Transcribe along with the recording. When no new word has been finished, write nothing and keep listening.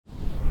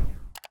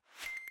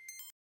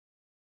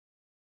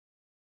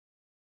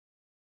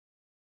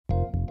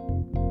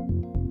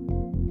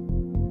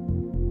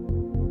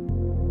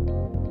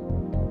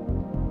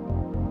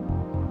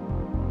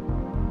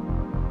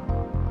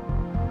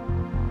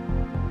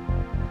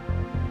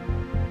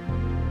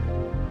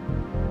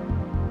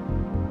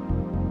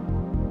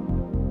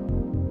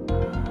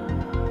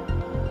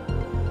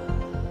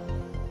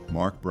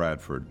Mark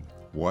Bradford,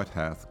 What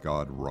Hath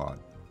God Wrought,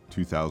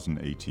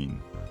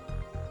 2018.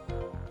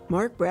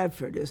 Mark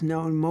Bradford is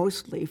known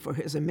mostly for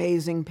his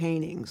amazing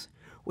paintings,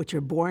 which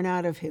are born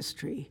out of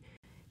history.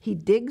 He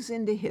digs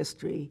into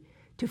history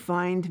to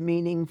find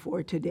meaning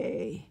for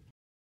today.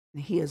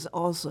 He is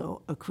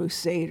also a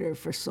crusader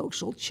for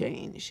social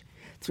change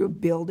through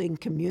building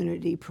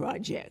community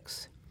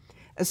projects.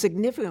 A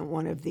significant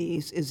one of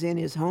these is in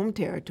his home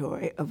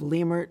territory of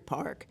Leimert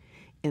Park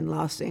in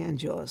Los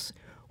Angeles,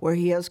 where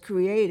he has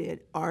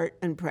created Art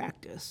and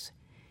Practice.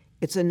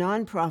 It's a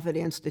nonprofit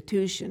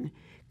institution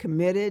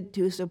committed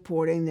to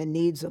supporting the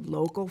needs of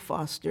local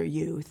foster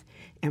youth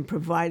and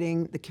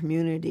providing the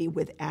community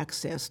with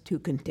access to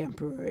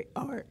contemporary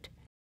art.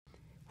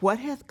 What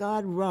Hath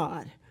God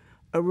Wrought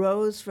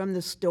arose from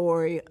the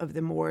story of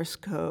the Morse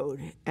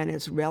code and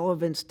its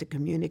relevance to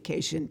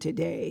communication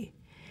today,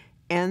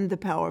 and the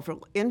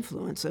powerful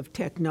influence of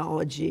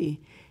technology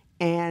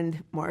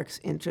and Mark's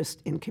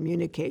interest in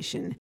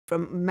communication,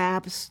 from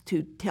maps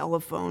to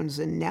telephones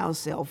and now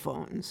cell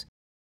phones.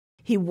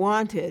 He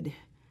wanted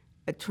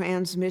a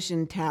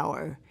transmission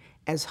tower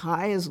as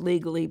high as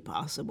legally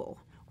possible,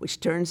 which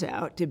turns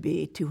out to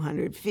be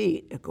 200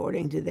 feet,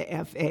 according to the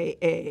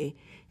FAA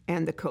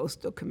and the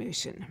Coastal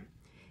Commission.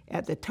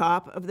 At the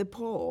top of the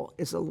pole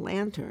is a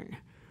lantern,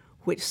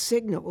 which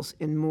signals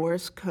in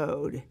Morse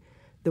code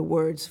the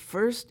words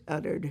first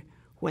uttered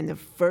when the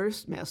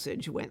first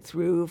message went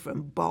through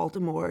from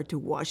Baltimore to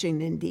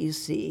Washington,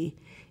 D.C.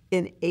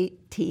 in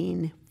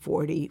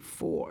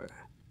 1844.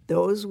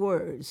 Those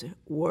words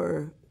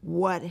were,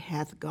 "What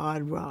hath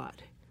God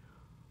wrought?"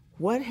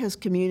 What has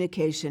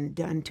communication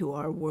done to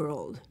our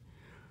world?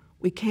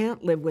 We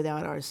can't live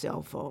without our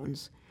cell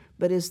phones,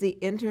 but is the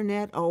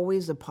internet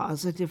always a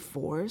positive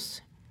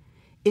force?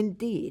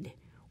 Indeed,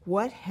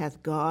 what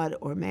hath God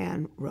or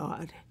man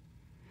wrought?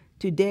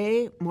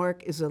 Today,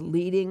 Mark is a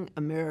leading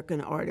American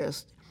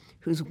artist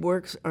whose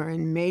works are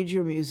in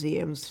major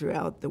museums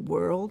throughout the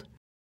world.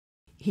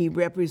 He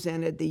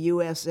represented the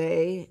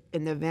USA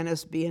in the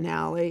Venice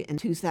Biennale in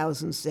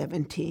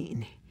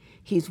 2017.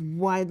 He's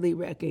widely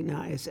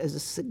recognized as a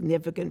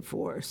significant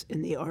force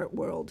in the art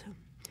world,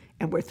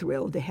 and we're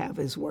thrilled to have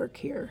his work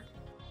here.